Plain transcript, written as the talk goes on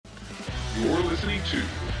You're listening to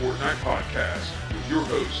the Fortnite Podcast with your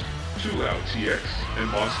hosts, Too Loud TX and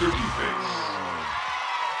Monster Defense.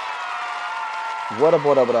 What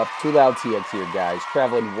up? Too Loud TX here, guys.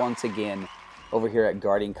 Traveling once again over here at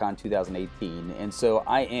GuardianCon 2018. And so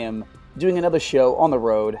I am doing another show on the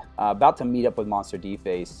road, about to meet up with Monster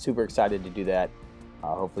Defense. Super excited to do that.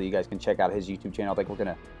 Hopefully you guys can check out his YouTube channel. I think we're going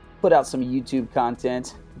to put out some YouTube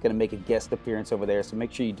content. I'm going to make a guest appearance over there, so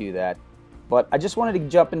make sure you do that. But I just wanted to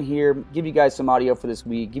jump in here, give you guys some audio for this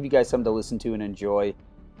week, give you guys something to listen to and enjoy.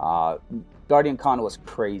 GuardianCon was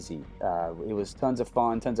crazy. It was tons of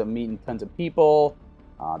fun, tons of meeting, tons of people,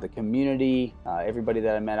 the community, everybody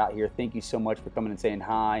that I met out here. Thank you so much for coming and saying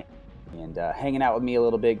hi and hanging out with me a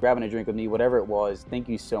little bit, grabbing a drink with me, whatever it was. Thank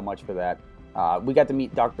you so much for that. We got to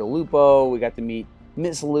meet Dr. Lupo. We got to meet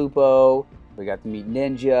Miss Lupo. We got to meet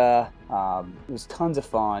Ninja. It was tons of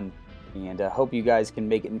fun. And hope you guys can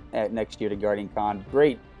make it next year to GuardianCon.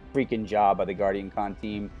 Great freaking job by the GuardianCon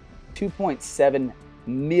team. $2.7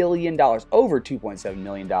 million, over $2.7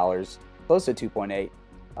 million, close to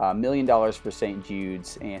 $2.8 million for St.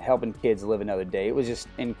 Jude's and helping kids live another day. It was just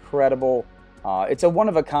incredible. It's a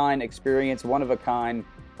one-of-a-kind experience, one-of-a-kind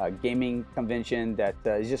gaming convention that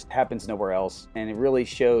just happens nowhere else. And it really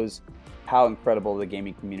shows how incredible the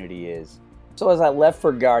gaming community is. So as I left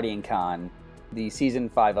for GuardianCon, the Season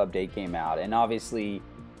 5 update came out, and obviously,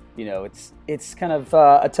 you know, it's kind of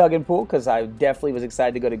a tug and pull because I definitely was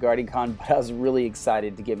excited to go to GuardianCon, but I was really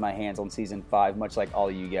excited to get my hands on Season 5, much like all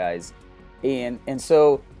of you guys. And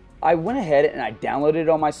so I went ahead and I downloaded it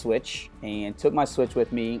on my Switch and took my Switch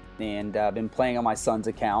with me, and I've been playing on my son's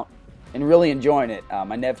account and really enjoying it.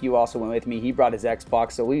 My nephew also went with me. He brought his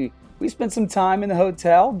Xbox, so we spent some time in the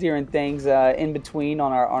hotel during things in between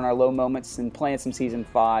on our low moments and playing some Season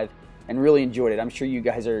 5. And really enjoyed it. I'm sure you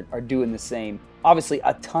guys are doing the same. Obviously,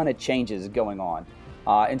 a ton of changes going on.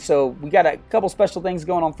 And so we got a couple special things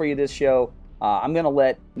going on for you this show. I'm going to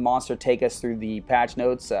let Monster take us through the patch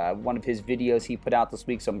notes, one of his videos he put out this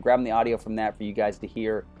week. So I'm grabbing the audio from that for you guys to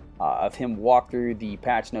hear of him walk through the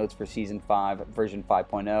patch notes for Season 5, version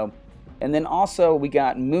 5.0. And then also we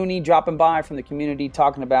got Mooney dropping by from the community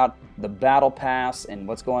talking about the Battle Pass and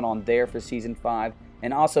what's going on there for Season 5.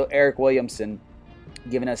 And also Eric Williamson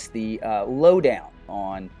giving us the lowdown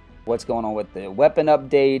on what's going on with the weapon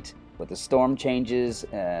update, with the storm changes,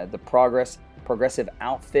 the progressive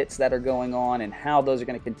outfits that are going on, and how those are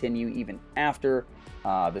going to continue even after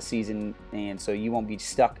the season. And so you won't be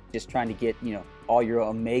stuck just trying to get, you know, all your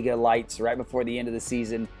Omega lights right before the end of the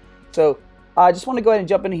season. So I just want to go ahead and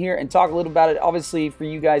jump in here and talk a little about it. Obviously, for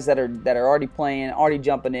you guys that are already playing, already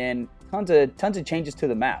jumping in, tons of changes to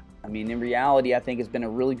the map. I mean, in reality, I think it's been a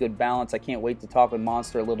really good balance. I can't wait to talk with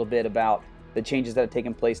Monster a little bit about the changes that are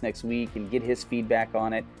taking place next week and get his feedback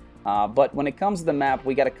on it. But when it comes to the map,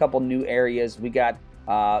 we got a couple new areas. We got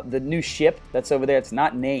the new ship that's over there. It's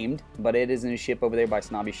not named, but it is a new ship over there by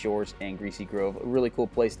Snobby Shores and Greasy Grove. A really cool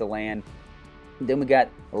place to land. Then we got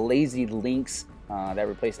Lazy Links that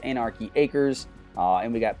replaced Anarchy Acres.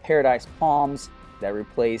 And we got Paradise Palms that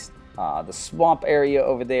replaced the swamp area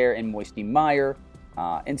over there in Moisty Mire.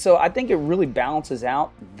 And so I think it really balances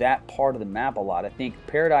out that part of the map a lot. I think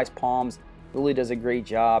Paradise Palms really does a great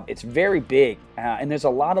job. It's very big, and there's a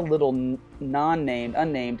lot of little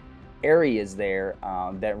unnamed areas there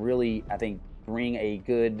that really, I think, bring a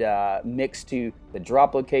good mix to the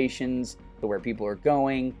drop locations, to where people are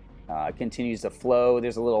going, continues to flow.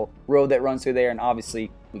 There's a little road that runs through there, and obviously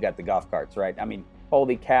we got the golf carts, right? I mean,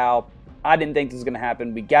 holy cow. I didn't think this was going to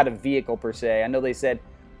happen. We got a vehicle per se. I know they said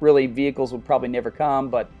really vehicles would probably never come,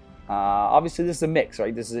 but obviously this is a mix,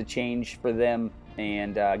 right? This is a change for them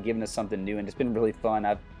and giving us something new, and it's been really fun.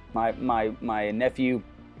 My nephew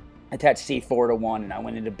attached C4 to one, and I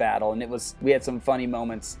went into battle, and we had some funny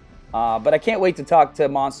moments. But I can't wait to talk to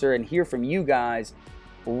Monster and hear from you guys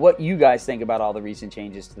what you guys think about all the recent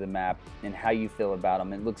changes to the map and how you feel about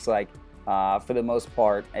them. It looks like for the most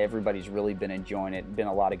part everybody's really been enjoying it. Been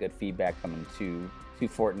a lot of good feedback coming to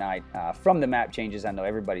Fortnite from the map changes. I know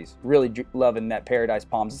everybody's really loving that Paradise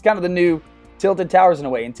Palms. It's kind of the new Tilted Towers in a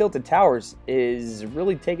way, and Tilted Towers is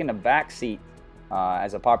really taking a back seat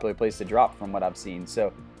as a popular place to drop from what I've seen.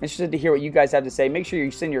 So interested to hear what you guys have to say. Make sure you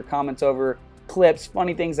send your comments over, clips,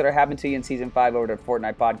 funny things that are happening to you in Season 5 over to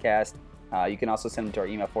Fortnite Podcast. You can also send them to our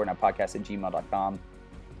email, fortnitepodcast@gmail.com.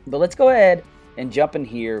 But let's go ahead and jump in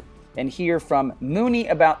here and hear from Mooney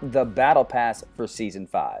about the Battle Pass for Season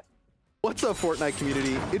 5. What's up, Fortnite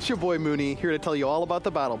community? It's your boy Mooney, here to tell you all about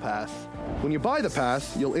the Battle Pass. When you buy the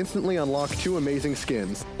pass, you'll instantly unlock 2 amazing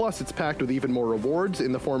skins. Plus, it's packed with even more rewards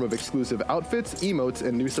in the form of exclusive outfits, emotes,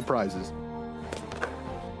 and new surprises.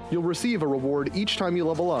 You'll receive a reward each time you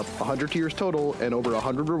level up, 100 tiers total and over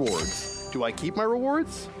 100 rewards. Do I keep my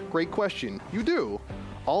rewards? Great question. You do.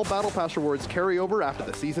 All Battle Pass rewards carry over after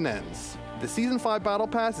the season ends. The Season 5 Battle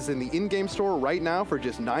Pass is in the in-game store right now for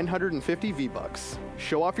just 950 V-Bucks.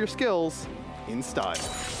 Show off your skills in style.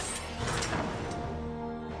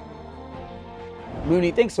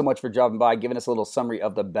 Mooney, thanks so much for dropping by, giving us a little summary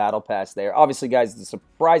of the Battle Pass there. Obviously, guys, the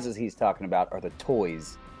surprises he's talking about are the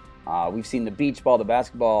toys. We've seen the beach ball, the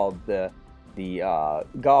basketball, the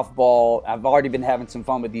golf ball. I've already been having some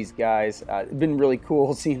fun with these guys. It's been really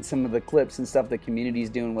cool seeing some of the clips and stuff the community's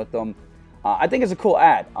doing with them. I think it's a cool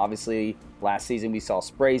ad. Obviously, last season we saw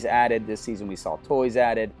sprays added. This season we saw toys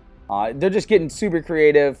added. They're just getting super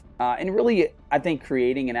creative and really, I think,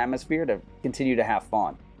 creating an atmosphere to continue to have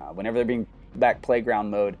fun. Whenever they're being back playground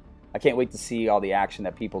mode, I can't wait to see all the action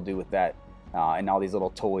that people do with that and all these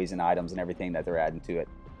little toys and items and everything that they're adding to it.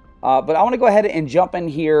 But I want to go ahead and jump in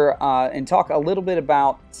here and talk a little bit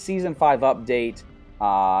about Season 5 update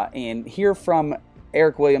and hear from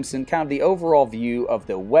Eric Williamson, kind of the overall view of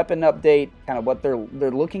the weapon update, kind of what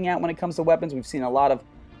they're looking at when it comes to weapons. We've seen a lot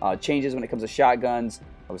of changes when it comes to shotguns.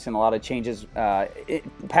 We've seen a lot of changes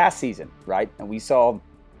past season, right? And we saw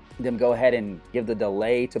them go ahead and give the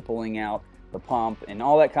delay to pulling out the pump and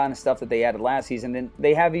all that kind of stuff that they added last season. And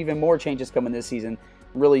they have even more changes coming this season.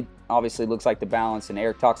 Really, obviously, looks like the balance. And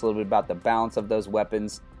Eric talks a little bit about the balance of those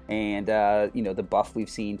weapons and, the buff we've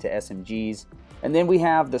seen to SMGs. And then we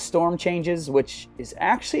have the storm changes, which is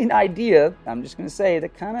actually an idea, I'm just going to say,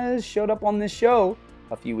 that kind of showed up on this show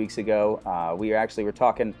a few weeks ago. We were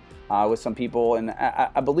talking with some people, and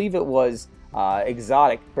I believe it was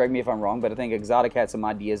Exotic. Correct me if I'm wrong, but I think Exotic had some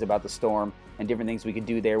ideas about the storm and different things we could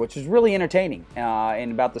do there, which was really entertaining.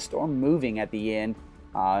 And about the storm moving at the end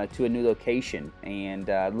to a new location. And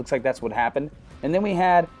it looks like that's what happened. And then we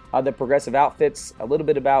had the progressive outfits, a little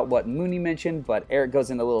bit about what Mooney mentioned, but Eric goes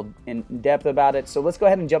in a little in depth about it. So let's go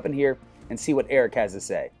ahead and jump in here and see what Eric has to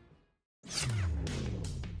say.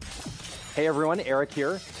 Hey everyone, Eric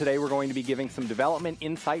here. Today we're going to be giving some development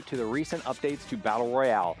insight to the recent updates to Battle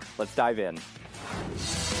Royale. Let's dive in.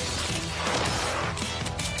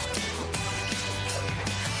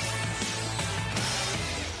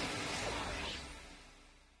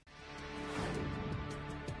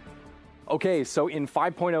 Okay, so in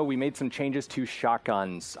 5.0 we made some changes to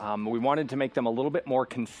shotguns. We wanted to make them a little bit more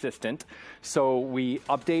consistent, so we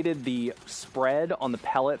updated the spread on the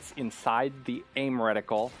pellets inside the aim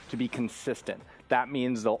reticle to be consistent. That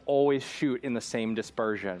means they'll always shoot in the same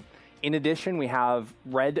dispersion. In addition, we have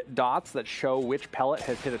red dots that show which pellet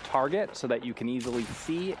has hit a target so that you can easily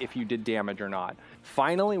see if you did damage or not.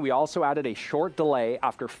 Finally, we also added a short delay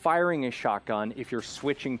after firing a shotgun if you're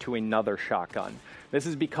switching to another shotgun. This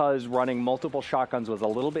is because running multiple shotguns was a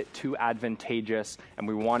little bit too advantageous, and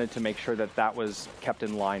we wanted to make sure that that was kept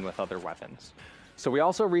in line with other weapons. So we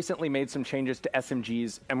also recently made some changes to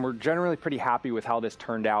SMGs, and we're generally pretty happy with how this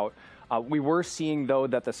turned out. We were seeing, though,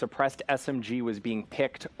 that the suppressed SMG was being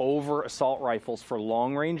picked over assault rifles for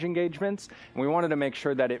long-range engagements, and we wanted to make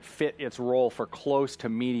sure that it fit its role for close to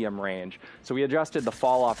medium range. So we adjusted the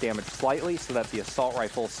fall-off damage slightly so that the assault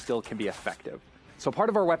rifle still can be effective. So part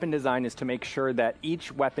of our weapon design is to make sure that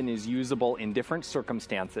each weapon is usable in different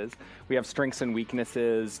circumstances. We have strengths and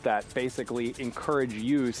weaknesses that basically encourage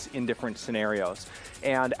use in different scenarios.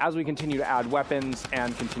 And as we continue to add weapons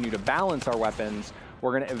and continue to balance our weapons,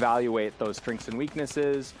 we're going to evaluate those strengths and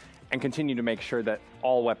weaknesses and continue to make sure that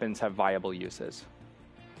all weapons have viable uses.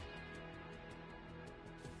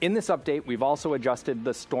 In this update, we've also adjusted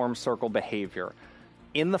the storm circle behavior.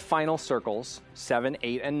 In the final circles, 7,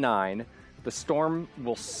 8, and 9, the storm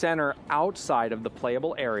will center outside of the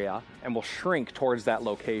playable area and will shrink towards that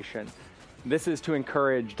location. This is to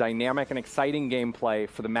encourage dynamic and exciting gameplay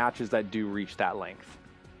for the matches that do reach that length.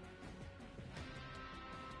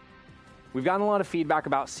 We've gotten a lot of feedback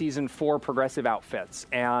about Season 4 progressive outfits,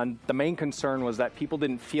 and the main concern was that people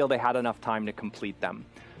didn't feel they had enough time to complete them.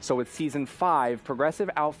 So with Season 5, progressive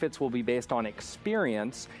outfits will be based on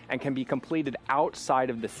experience and can be completed outside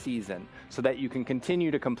of the season, so that you can continue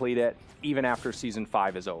to complete it even after Season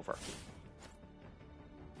 5 is over.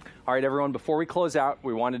 All right, everyone, before we close out,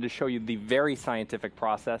 we wanted to show you the very scientific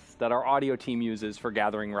process that our audio team uses for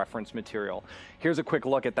gathering reference material. Here's a quick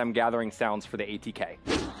look at them gathering sounds for the ATK.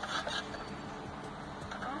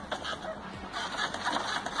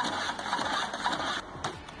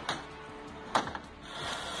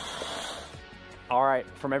 All right,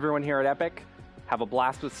 from everyone here at Epic, have a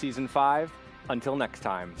blast with Season 5. Until next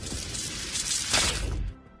time.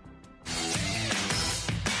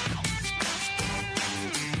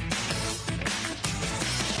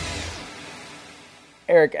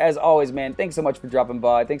 Eric, as always, man, thanks so much for dropping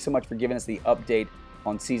by. Thanks so much for giving us the update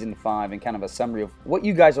on Season 5 and kind of a summary of what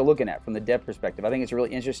you guys are looking at from the dev perspective. I think it's really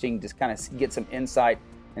interesting to kind of get some insight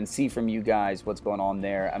and see from you guys what's going on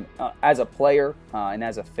there. As a player and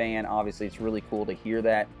as a fan, obviously, it's really cool to hear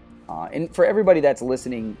that. And for everybody that's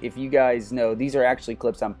listening, if you guys know, these are actually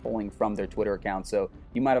clips I'm pulling from their Twitter account. So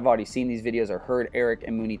you might have already seen these videos or heard Eric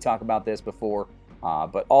and Mooney talk about this before.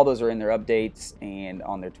 But all those are in their updates and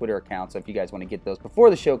on their Twitter account. So if you guys want to get those before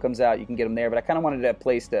the show comes out, you can get them there. But I kind of wanted a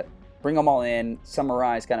place to bring them all in,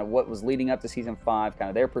 summarize kind of what was leading up to Season 5, kind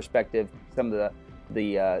of their perspective, some of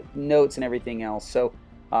the notes and everything else. So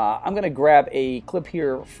I'm going to grab a clip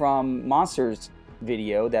here from Monster's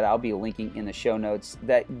video that I'll be linking in the show notes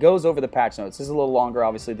that goes over the patch notes. This is a little longer,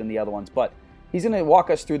 obviously, than the other ones, but he's going to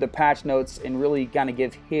walk us through the patch notes and really kind of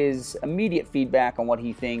give his immediate feedback on what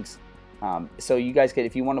he thinks. So you guys could,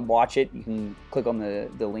 if you want to watch it, you can click on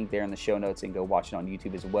the link there in the show notes and go watch it on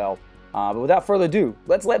YouTube as well. But without further ado,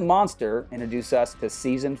 let's let Monster introduce us to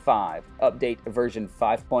Season 5, Update version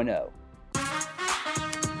 5.0.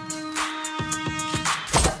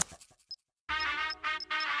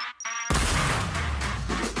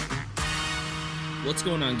 What's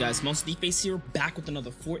going on, guys? Monster Defense here, back with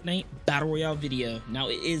another Fortnite Battle Royale video. Now,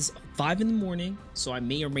 it is 5 in the morning, so I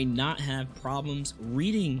may or may not have problems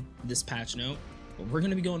reading this patch note, but we're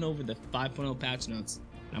going to be going over the 5.0 patch notes.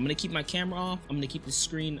 I'm going to keep my camera off. I'm going to keep the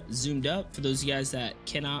screen zoomed up for those of you guys that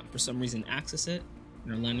cannot, for some reason, access it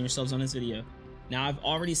and are landing yourselves on this video. Now, I've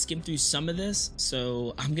already skimmed through some of this,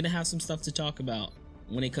 so I'm going to have some stuff to talk about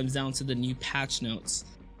when it comes down to the new patch notes.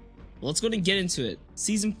 Well, let's go ahead and get into it.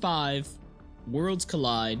 Season 5, Worlds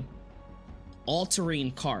Collide,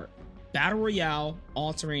 all-terrain cart, Battle Royale,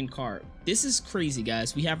 all-terrain cart. This is crazy,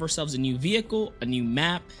 guys. We have ourselves a new vehicle, a new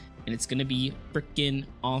map, and it's gonna be freaking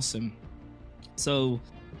awesome. So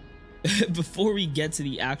before we get to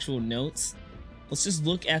the actual notes, let's just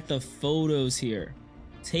look at the photos here.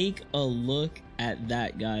 Take a look at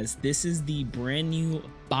that, guys. This is the brand new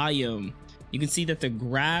biome. You can see that the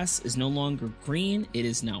grass is no longer green, it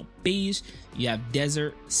is now beige. You have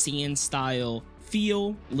desert sand style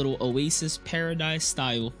feel, little oasis paradise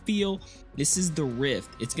style feel. This is the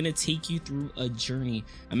rift. It's gonna take you through a journey.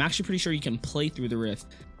 I'm actually pretty sure you can play through the rift,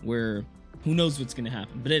 where who knows what's gonna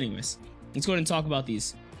happen. But anyways, let's go ahead and talk about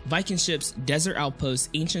these. Viking ships, desert outposts,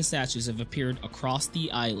 ancient statues have appeared across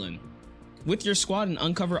the island. With your squad and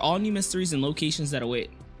uncover all new mysteries and locations that await.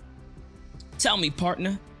 Tell me,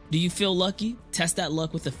 partner, do you feel lucky? Test that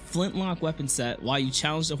luck with a flintlock weapon set while you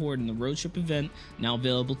challenge the Horde in the road trip event, now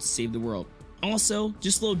available to save the world. Also,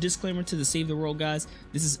 just a little disclaimer to the Save the World guys,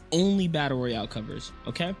 this is only Battle Royale coverage,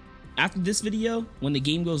 okay? After this video, when the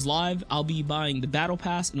game goes live, I'll be buying the Battle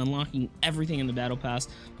Pass and unlocking everything in the Battle Pass.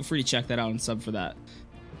 Feel free to check that out and sub for that.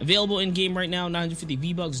 Available in game right now, 950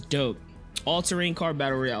 V-Bucks, dope. All-terrain cart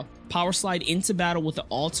Battle Royale. Power slide into battle with the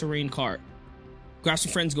all-terrain cart. Grab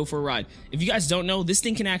some friends, go for a ride. If you guys don't know, this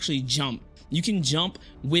thing can actually jump. You can jump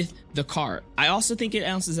with the cart. I also think it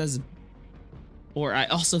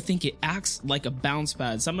acts like a bounce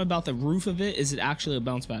pad. Something about the roof of it is it actually a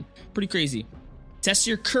bounce pad. Pretty crazy. Test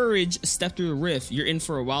your courage, step through the rift. You're in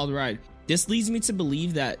for a wild ride. This leads me to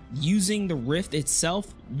believe that using the rift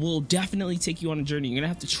itself will definitely take you on a journey. You're gonna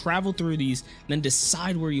have to travel through these, then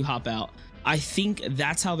decide where you hop out. I think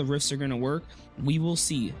that's how the rifts are gonna work. We will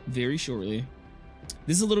see very shortly.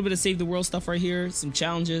 This is a little bit of Save the World stuff right here. Some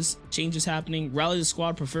challenges, changes happening. Rally the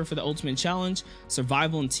squad, prepare for the ultimate challenge.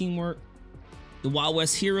 Survival and teamwork. The Wild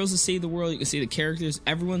West heroes of Save the World. You can see the characters.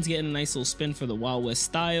 Everyone's getting a nice little spin for the Wild West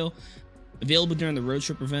style. Available during the road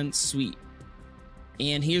trip event. Sweet.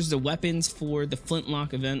 And here's the weapons for the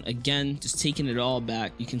Flintlock event. Again, just taking it all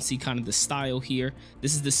back. You can see kind of the style here.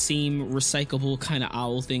 This is the same recyclable kind of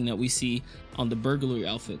owl thing that we see on the burglary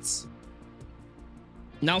outfits.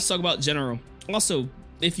 Now let's talk about general. Also,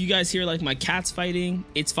 if you guys hear like my cats fighting,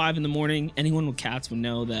 it's 5 in the morning. Anyone with cats would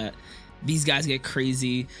know that these guys get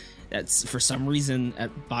crazy. That's for some reason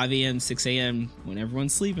at 5 a.m., 6 a.m. when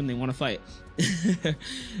everyone's sleeping, they want to fight.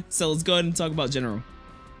 So let's go ahead and talk about general.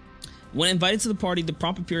 When invited to the party, the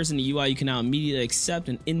prompt appears in the UI. You can now immediately accept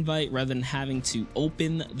an invite rather than having to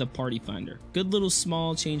open the party finder. Good little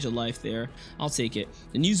small change of life there. I'll take it.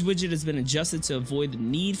 The news widget has been adjusted to avoid the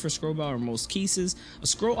need for scroll bar in most cases. A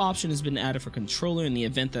scroll option has been added for controller in the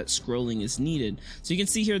event that scrolling is needed. So you can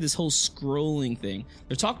see here this whole scrolling thing.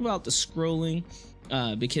 They're talking about the scrolling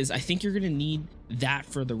because I think you're going to need that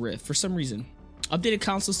for the Rift for some reason. Updated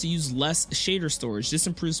consoles to use less shader storage. This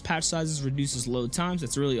improves patch sizes, reduces load times.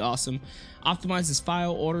 That's really awesome. Optimizes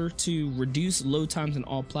file order to reduce load times on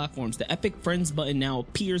all platforms. The Epic Friends button now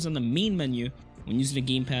appears on the main menu when using a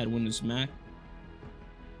gamepad Windows Mac.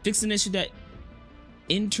 Fixed an issue that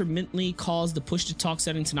intermittently caused the push to talk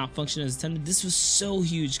setting to not function as intended. This was so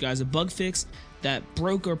huge, guys. A bug fix that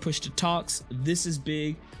broke our push to talks. This is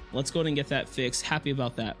big. Let's go ahead and get that fixed. Happy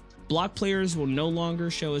about that. Block players will no longer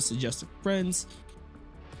show as suggested friends.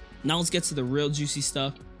 Now let's get to the real juicy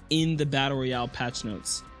stuff in the Battle Royale patch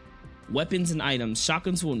notes. Weapons and items.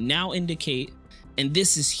 Shotguns will now indicate, and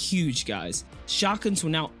this is huge, guys. Shotguns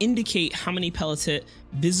will now indicate how many pellets hit,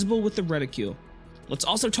 visible with the reticule. Let's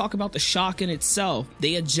also talk about the shotgun itself.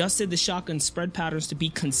 They adjusted the shotgun spread patterns to be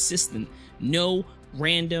consistent. No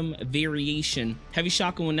random variation. Heavy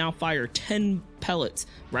shotgun will now fire 10 pellets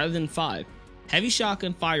rather than 5. Heavy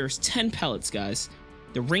shotgun fires 10 pellets, guys.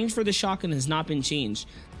 The range for the shotgun has not been changed.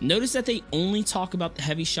 Notice that they only talk about the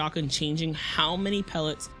heavy shotgun changing how many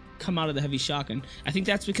pellets come out of the heavy shotgun. I think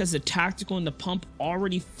that's because the tactical and the pump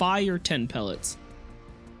already fire 10 pellets.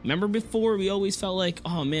 Remember before, we always felt like,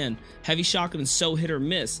 oh man, heavy shotgun is so hit or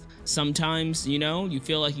miss. Sometimes, you know, you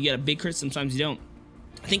feel like you get a big crit, sometimes you don't.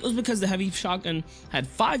 I think it was because the heavy shotgun had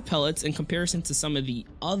 5 pellets in comparison to some of the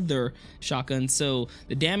other shotguns, so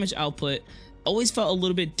the damage output always felt a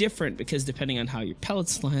little bit different because depending on how your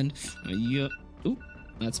pellets land, ooh,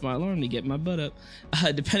 that's my alarm to get my butt up.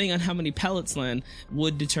 Depending on how many pellets land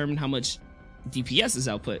would determine how much DPS is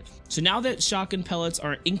output. So now that shotgun pellets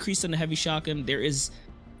are increased on the heavy shotgun, there is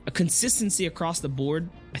a consistency across the board,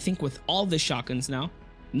 I think, with all the shotguns now.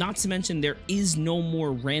 Not to mention, there is no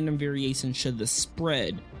more random variation should the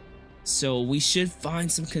spread. So we should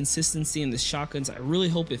find some consistency in the shotguns. I really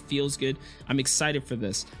hope it feels good. I'm excited for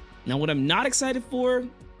this. Now, what I'm not excited for,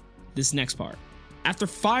 this next part. After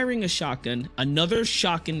firing a shotgun, another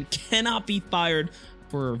shotgun cannot be fired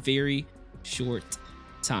for a very short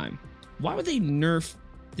time. Why would they nerf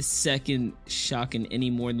the second shotgun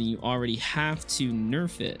any more than you already have to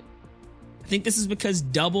nerf it? I think this is because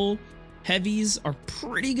double heavies are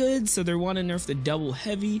pretty good, so they want to nerf the double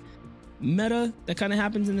heavy meta that kind of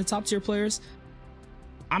happens in the top tier players.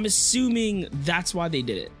 I'm assuming that's why they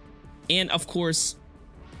did it. And of course,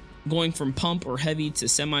 going from pump or heavy to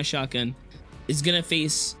semi shotgun is gonna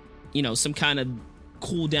face, you know, some kind of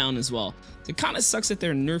cooldown as well. It kind of sucks that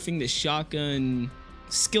they're nerfing the shotgun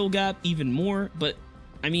skill gap even more, but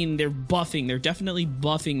I mean, they're definitely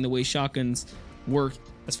buffing the way shotguns work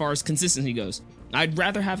as far as consistency goes. I'd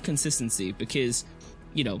rather have consistency because,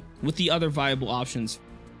 you know, with the other viable options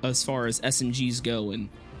as far as SMGs go and,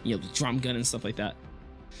 you know, the drum gun and stuff like that,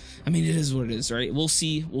 I mean, it is what it is, right? We'll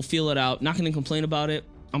see. We'll feel it out. Not going to complain about it.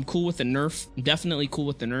 I'm cool with the nerf. Definitely cool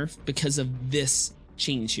with the nerf because of this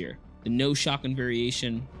change here. The no shotgun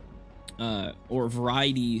variation or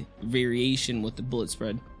variety variation with the bullet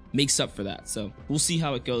spread makes up for that. So we'll see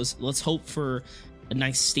how it goes. Let's hope for a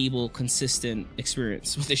nice, stable, consistent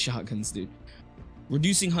experience with the shotguns, dude.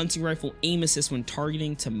 Reducing hunting rifle aim assist when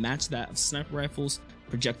targeting to match that of sniper rifles,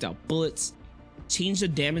 projectile bullets. Change the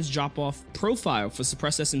damage drop-off profile for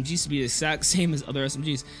suppressed SMGs to be the exact same as other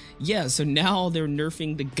SMGs. Yeah, so now they're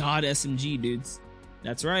nerfing the God SMG, dudes.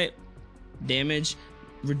 That's right. Damage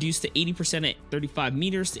reduced to 80% at 35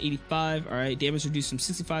 meters to 85. All right, damage reduced from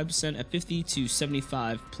 65% at 50 to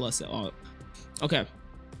 75 plus at all. Okay,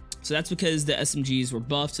 so that's because the SMGs were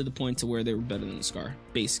buffed to the point to where they were better than the SCAR,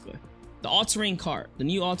 basically. The all-terrain cart. The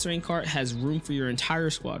new all-terrain cart has room for your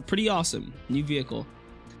entire squad. Pretty awesome. New vehicle.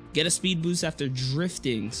 Get a speed boost after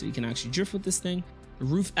drifting, so you can actually drift with this thing. The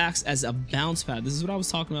roof acts as a bounce pad. This is what I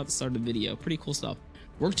was talking about at the start of the video. Pretty cool stuff.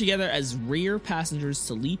 Work together as rear passengers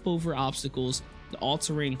to leap over obstacles. The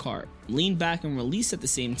all-terrain cart. Lean back and release at the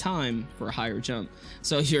same time for a higher jump.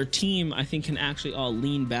 So your team, I think, can actually all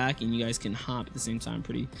lean back and you guys can hop at the same time.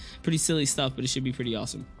 Pretty silly stuff, but it should be pretty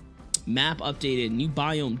awesome. Map updated, new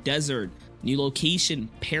biome, desert, new location,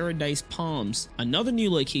 Paradise Palms, another new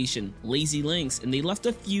location, Lazy Links, and they left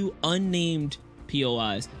a few unnamed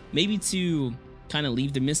POIs, maybe to kind of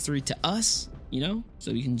leave the mystery to us, you know,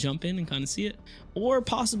 so we can jump in and kind of see it, or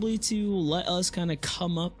possibly to let us kind of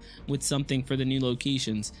come up with something for the new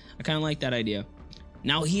locations. I kind of like that idea.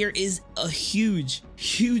 Now here is a huge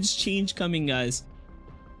change coming, guys.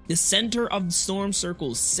 The center of the storm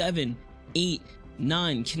circles 7, 8,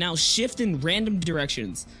 9 can now shift in random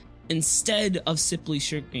directions instead of simply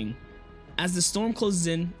shrinking. As the storm closes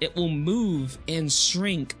in, it will move and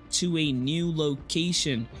shrink to a new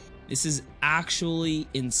location. This is actually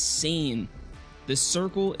insane. The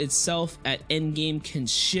circle itself at endgame can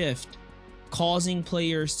shift, causing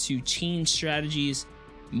players to change strategies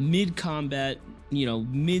mid-combat, you know,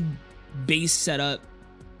 mid-base setup.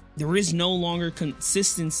 There is no longer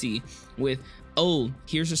consistency with, oh,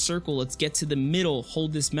 here's a circle, let's get to the middle,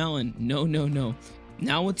 hold this mountain. No.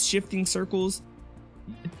 Now with shifting circles,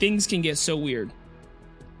 things can get so weird.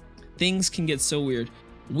 things can get so weird.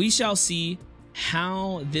 We shall see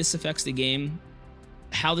how this affects the game,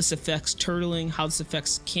 how this affects turtling, how this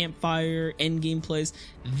affects campfire, end game plays.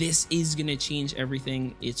 This is going to change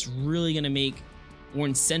everything. It's really going to make or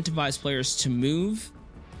incentivize players to move,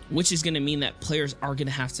 which is going to mean that players are going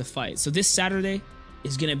to have to fight. So this Saturday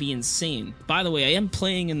is going to be insane. By the way, I am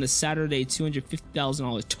playing in the Saturday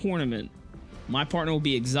 $250,000 tournament. My partner will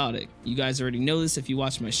be Exotic. You guys already know this if you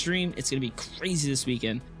watch my stream. It's going to be crazy this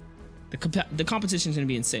weekend. The competition is going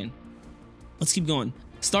to be insane. Let's keep going.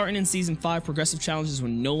 Starting in Season 5, progressive challenges will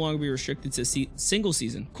no longer be restricted to single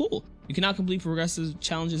season. Cool. You can now complete progressive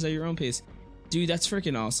challenges at your own pace. Dude, that's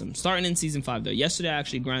freaking awesome. Starting in Season 5, though. Yesterday, I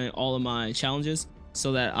actually grinded all of my challenges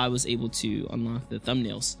so that I was able to unlock the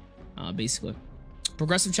thumbnails, basically.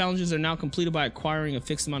 Progressive challenges are now completed by acquiring a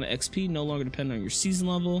fixed amount of XP, no longer dependent on your season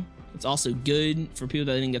level. It's also good for people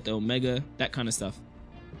that didn't get the Omega, that kind of stuff.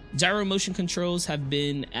 Gyro motion controls have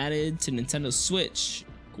been added to Nintendo Switch.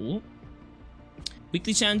 Cool.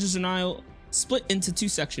 Weekly challenges are now split into 2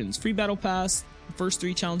 sections. Free Battle Pass. The first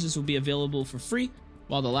 3 challenges will be available for free,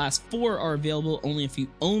 while the last 4 are available only if you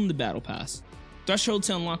own the Battle Pass. Threshold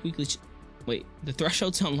to unlock weekly the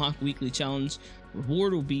threshold to unlock weekly challenge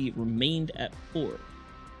reward will be remained at 4.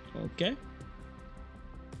 Okay.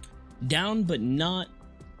 Down but not.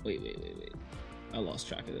 Wait. I lost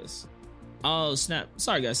track of this. Oh, snap.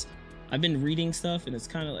 Sorry, guys. I've been reading stuff and it's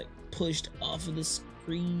kind of like pushed off of the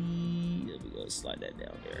screen. There we go. Slide that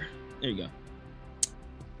down there. There you go.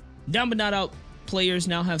 Down but not out players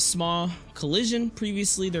now have small collision.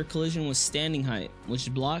 Previously, their collision was standing height,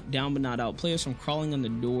 which blocked down but not out players from crawling on the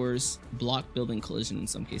doors, block building collision in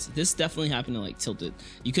some cases. This definitely happened to like Tilted.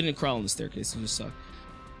 You couldn't crawl on the staircase. It just sucked.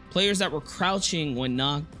 Players that were crouching when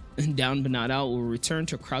knocked down but not out will return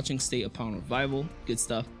to a crouching state upon revival. Good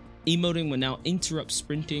stuff. Emoting will now interrupt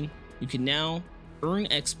sprinting. You can now earn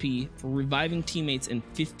XP for reviving teammates in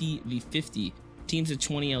 50v50 teams of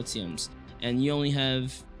 20 LTMs, and you only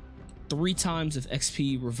have 3 times of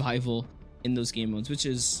XP revival in those game modes, which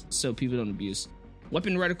is so people don't abuse.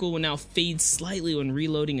 Weapon reticle will now fade slightly when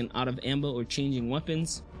reloading and out of ammo or changing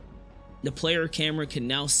weapons. The player camera can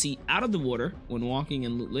now see out of the water when walking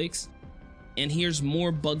in loot lakes. And here's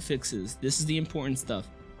more bug fixes. This is the important stuff.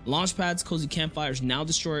 Launch pads, cozy campfires now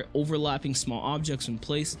destroy overlapping small objects in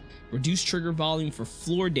place. Reduce trigger volume for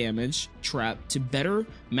floor damage trap to better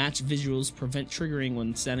match visuals, prevent triggering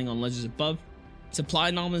when standing on ledges above. Supply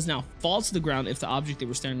anomalies now fall to the ground if the object they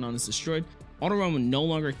were standing on is destroyed. Auto run will no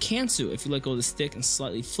longer cancel if you let go of the stick and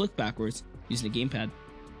slightly flick backwards using the gamepad.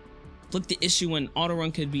 Flick the issue when auto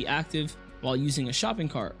run could be active while using a shopping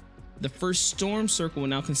cart. The first storm circle will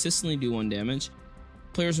now consistently do 1 damage.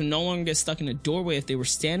 Players will no longer get stuck in a doorway if they were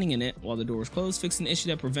standing in it while the door was closed, fixing the issue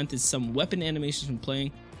that prevented some weapon animations from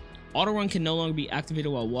playing. Auto run can no longer be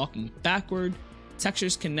activated while walking backward.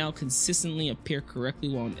 Textures can now consistently appear correctly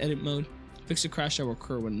while in edit mode. Fix a crash that will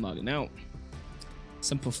occur when logging out.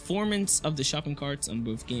 Some performance of the shopping carts on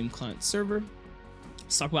both game client server.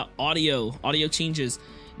 Let's talk about audio. Audio changes.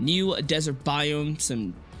 New desert biome,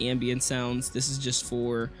 some ambient sounds. This is just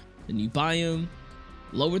for the new biome.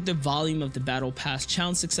 Lowered the volume of the battle pass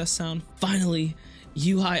challenge success sound. Finally,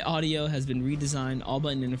 UI audio has been redesigned. All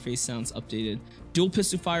button interface sounds updated. Dual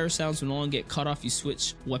pistol fire sounds will no longer get cut off. You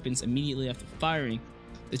switch weapons immediately after firing.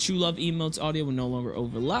 The True Love emotes audio will no longer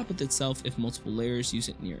overlap with itself if multiple layers use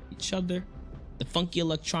it near each other. The funky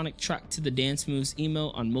electronic track to the dance moves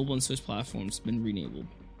emote on mobile and Switch platforms has been enabled.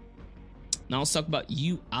 Now let's talk about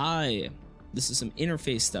UI. This is some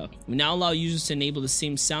interface stuff. We now allow users to enable the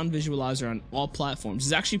same sound visualizer on all platforms.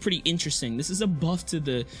 It's actually pretty interesting. This is a buff to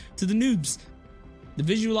the noobs. The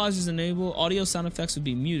visualizers enable audio sound effects will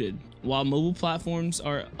be muted while mobile platforms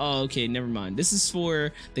are. Oh, okay, never mind. This is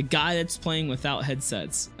for the guy that's playing without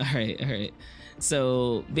headsets. All right.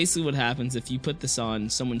 So basically, what happens if you put this on,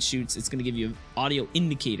 someone shoots, it's going to give you an audio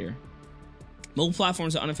indicator. Mobile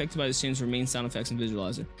platforms are unaffected by this change for main sound effects and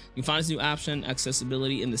visualizer. You can find this new option,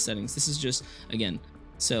 accessibility, in the settings. This is just, again,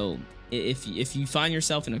 so if you find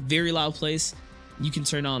yourself in a very loud place, you can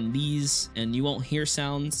turn on these and you won't hear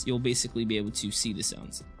sounds. You'll basically be able to see the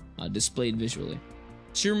sounds displayed visually.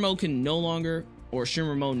 Streamer mode can no longer, or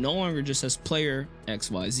streamer mode no longer just says player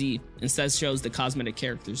XYZ. Instead shows the cosmetic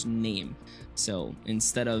character's name. So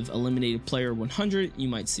instead of eliminated player 100, you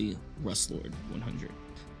might see Rustlord 100.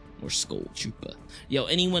 Or Skull Trooper. Yo,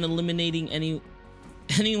 anyone eliminating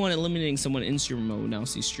someone in streamer mode will now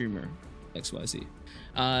see streamer XYZ.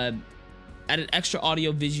 Added extra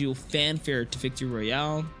audio visual fanfare to Victory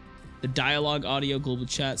Royale. The dialogue audio global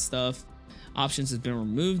chat stuff options has been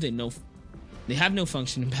removed. They have no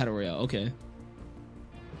function in Battle Royale. Okay.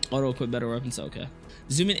 Auto equip better weapons. Okay.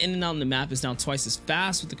 Zooming in and out on the map is now twice as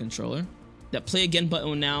fast with the controller. That play again button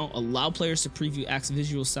will now allow players to preview acts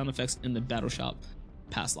visual sound effects in the Battle Shop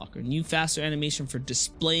Pass Locker. New faster animation for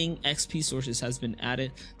displaying XP sources has been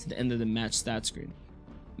added to the end of the match stat screen.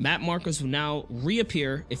 Map markers will now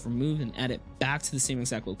reappear if removed and added back to the same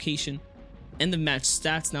exact location. End of match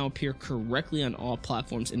stats now appear correctly on all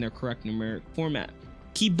platforms in their correct numeric format.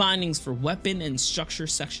 Key bindings for weapon and structure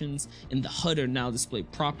sections in the HUD are now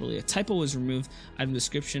displayed properly. A typo was removed out of the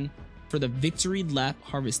description for the Victory Lap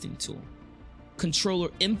harvesting tool. Controller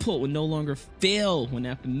input will no longer fail when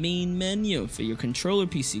at the main menu for your controller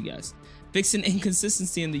PC, guys. Fixing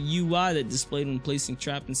inconsistency in the UI that displayed when placing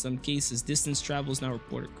trap in some cases. Distance travel is now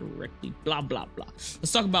reported correctly. Blah, blah, blah.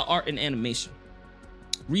 Let's talk about art and animation.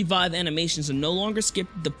 Revive animations will no longer skip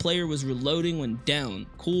the player was reloading when down.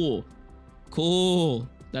 Cool.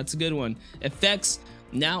 That's a good one. Effects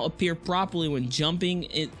now appear properly when jumping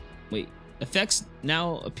in. Effects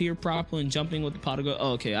now appear properly when jumping with the pot to go.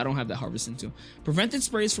 Oh, okay, I don't have that harvesting tool. Prevented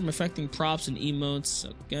sprays from affecting props and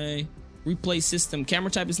emotes. Okay. Replay system.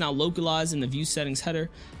 Camera type is now localized in the view settings header.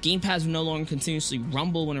 Gamepads will no longer continuously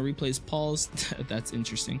rumble when a replay is paused. That's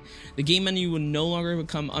interesting. The game menu will no longer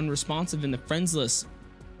become unresponsive and the friends list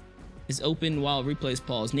is open while replay is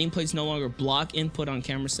paused. Nameplates no longer block input on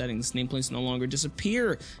camera settings. Nameplates no longer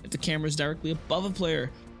disappear if the camera is directly above a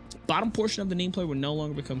player. Bottom portion of the nameplate will no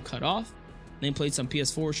longer become cut off. Nameplates on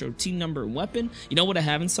PS4 show team number and weapon. You know what I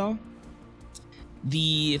haven't saw?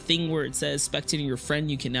 The thing where it says spectating your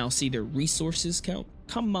friend, you can now see their resources count.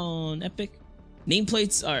 Come on, Epic.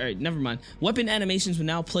 Nameplates, alright, never mind. Weapon animations will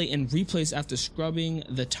now play in replays after scrubbing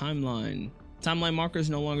the timeline. Timeline markers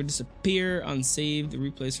no longer disappear on saved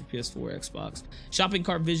replays for PS4, Xbox. Shopping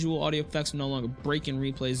cart visual audio effects will no longer break in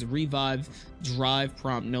replays. The revive drive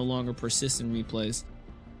prompt no longer persists in replays.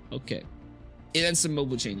 Okay. And then some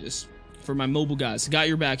mobile changes. For my mobile guys, got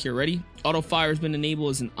your back here. Ready? Auto fire has been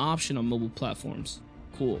enabled as an option on mobile platforms.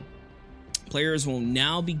 Cool. Players will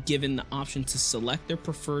now be given the option to select their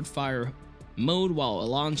preferred fire mode while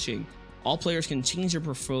launching. All players can change their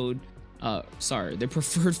preferred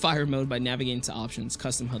fire mode by navigating to options,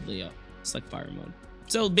 custom HUD layout, select fire mode.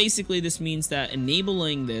 So basically this means that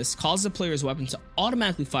enabling this causes the player's weapon to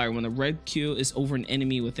automatically fire when the red Q is over an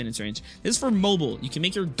enemy within its range. This is for mobile. You can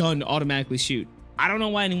make your gun automatically shoot. I don't know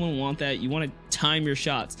why anyone would want that. You want to time your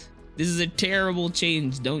shots. This is a terrible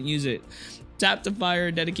change. Don't use it. Tap to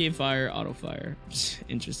fire, dedicate fire, auto fire.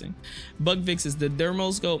 Interesting. Bug fixes. The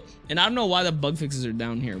thermal scope, and I don't know why the bug fixes are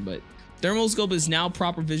down here, but thermal scope is now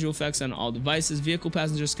proper visual effects on all devices. Vehicle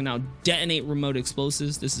passengers can now detonate remote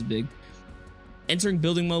explosives. This is big. Entering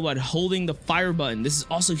building mode while holding the fire button. This is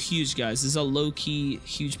also huge, guys. This is a low-key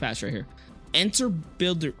huge patch right here. Entering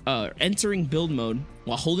build mode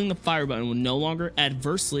while holding the fire button will no longer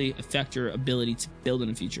adversely affect your ability to build in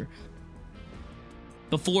the future.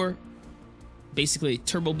 Before, basically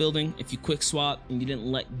turbo building, if you quick swap and you didn't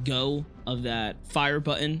let go of that fire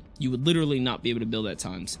button, you would literally not be able to build at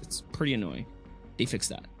times. It's pretty annoying. They fixed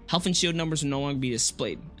that. Health and shield numbers will no longer be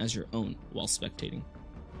displayed as your own while spectating.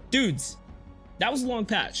 Dudes, that was a long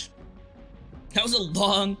patch. That was a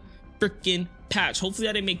long freaking patch. Hopefully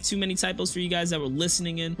I didn't make too many typos for you guys that were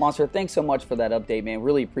listening in. Monster, thanks so much for that update, man.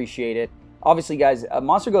 Really appreciate it. Obviously, guys,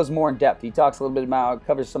 Monster goes more in depth. He talks a little bit about,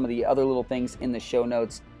 covers some of the other little things in the show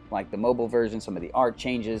notes, like the mobile version, some of the art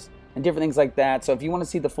changes, and different things like that. So if you want to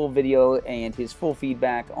see the full video and his full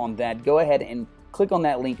feedback on that, go ahead and click on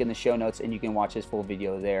that link in the show notes and you can watch his full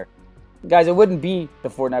video there. Guys, it wouldn't be the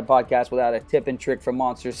Fortnite podcast without a tip and trick from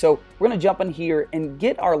Monster. So we're going to jump in here and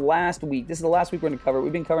get our last week. This is the last week we're going to cover.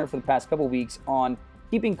 We've been covering it for the past couple weeks on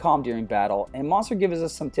keeping calm during battle. And Monster gives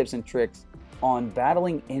us some tips and tricks on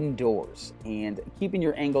battling indoors and keeping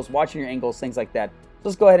your angles, watching your angles, things like that. So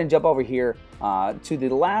let's go ahead and jump over here to the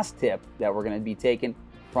last tip that we're going to be taking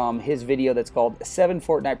from his video that's called 7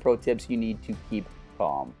 Fortnite Pro Tips You Need to Keep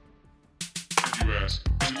Calm. You ask,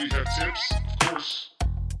 do we have tips? Of course.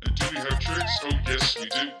 And do we have tricks? Oh, yes, we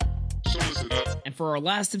do. So listen up. And for our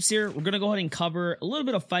last tips here, we're going to go ahead and cover a little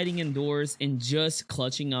bit of fighting indoors and just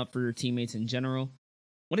clutching up for your teammates in general.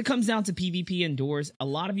 When it comes down to PvP indoors, a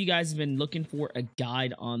lot of you guys have been looking for a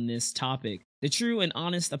guide on this topic. The true and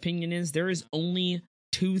honest opinion is there is only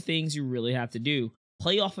 2 things you really have to do.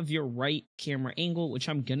 Play off of your right camera angle, which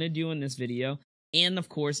I'm going to do in this video. And of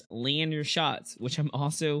course, land your shots, which I'm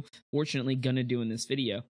also fortunately going to do in this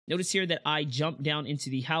video. Notice here that I jump down into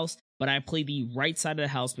the house, but I play the right side of the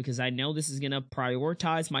house because I know this is going to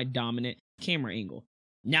prioritize my dominant camera angle.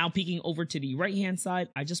 Now peeking over to the right hand side,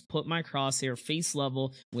 I just put my crosshair face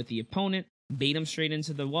level with the opponent, bait him straight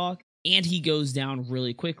into the walk, and he goes down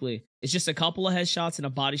really quickly. It's just a couple of headshots and a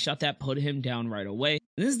body shot that put him down right away.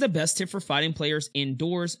 And this is the best tip for fighting players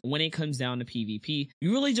indoors when it comes down to PvP.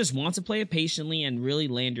 You really just want to play it patiently and really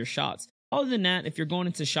land your shots. Other than that, if you're going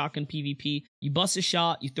into shotgun PvP, you bust a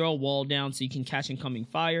shot, you throw a wall down so you can catch incoming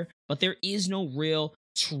fire, but there is no real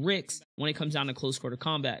tricks when it comes down to close quarter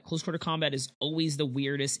combat. Close quarter combat is always the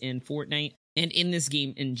weirdest in Fortnite and in this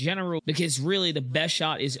game in general, because really the best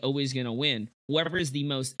shot is always going to win. Whoever is the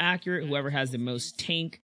most accurate, whoever has the most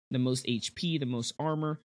tank, the most HP, the most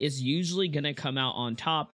armor, is usually going to come out on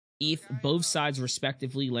top if both sides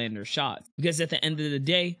respectively land their shots. Because at the end of the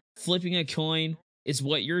day, flipping a coin is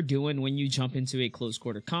what you're doing when you jump into a close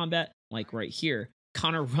quarter combat, like right here.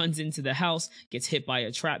 Connor runs into the house, gets hit by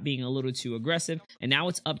a trap being a little too aggressive, and now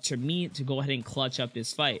it's up to me to go ahead and clutch up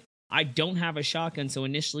this fight. I don't have a shotgun, so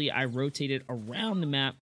initially I rotated around the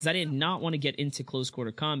map because I did not want to get into close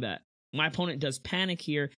quarter combat. My opponent does panic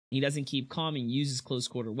here, and he doesn't keep calm and uses close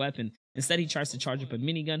quarter weapon. Instead, he tries to charge up a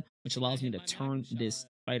minigun, which allows me to turn this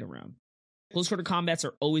fight around. Close quarter combats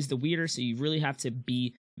are always the weirder, so you really have to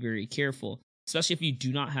be very careful. Especially if you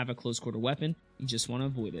do not have a close quarter weapon, you just want to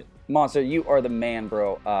avoid it. Monster, you are the man,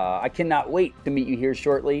 bro. I cannot wait to meet you here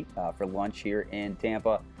shortly for lunch here in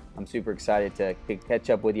Tampa. I'm super excited to catch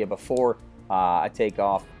up with you before I take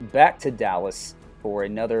off back to Dallas for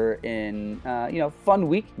another fun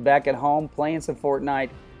week back at home, playing some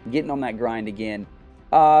Fortnite, getting on that grind again.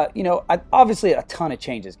 Obviously a ton of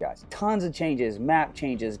changes, guys. Tons of changes, map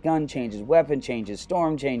changes, gun changes, weapon changes,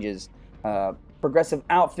 storm changes, progressive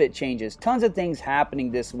outfit changes, tons of things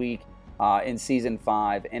happening this week in Season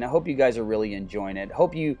 5, and I hope you guys are really enjoying it.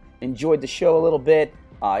 Hope you enjoyed the show a little bit.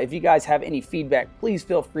 If you guys have any feedback, please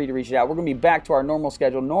feel free to reach out. We're going to be back to our normal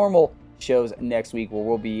schedule, normal shows next week, where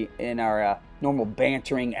we'll be in our normal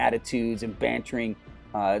bantering attitudes and bantering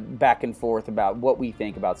back and forth about what we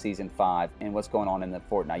think about Season 5 and what's going on in the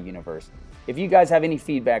Fortnite universe. If you guys have any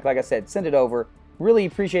feedback, like I said, send it over. Really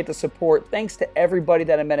appreciate the support. Thanks to everybody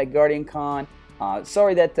that I met at GuardianCon.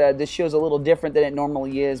 Sorry that this show's a little different than it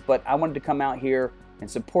normally is, but I wanted to come out here and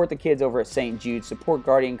support the kids over at St. Jude, support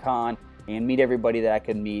GuardianCon, and meet everybody that I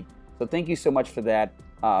could meet. So thank you so much for that.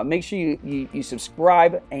 Make sure you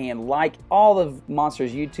subscribe and like all of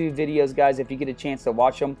Monster's YouTube videos, guys, if you get a chance to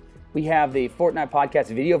watch them. We have the Fortnite podcast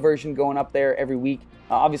video version going up there every week.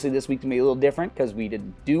 Obviously, this week to be a little different because we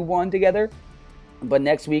didn't do one together. But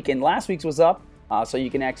next week and last week's was up, so you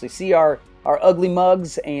can actually see our ugly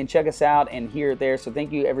mugs and check us out and hear it there. So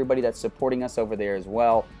thank you everybody that's supporting us over there as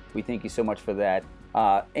well. We thank you so much for that.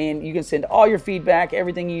 And you can send all your feedback,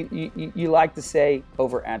 everything you like to say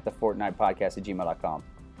over at the Fortnite podcast at gmail.com.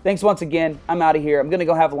 Thanks once again. I'm out of here. I'm going to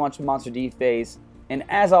go have lunch with Monster D-Face. And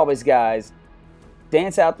as always, guys,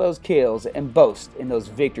 dance out those kills and boast in those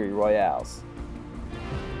victory royales.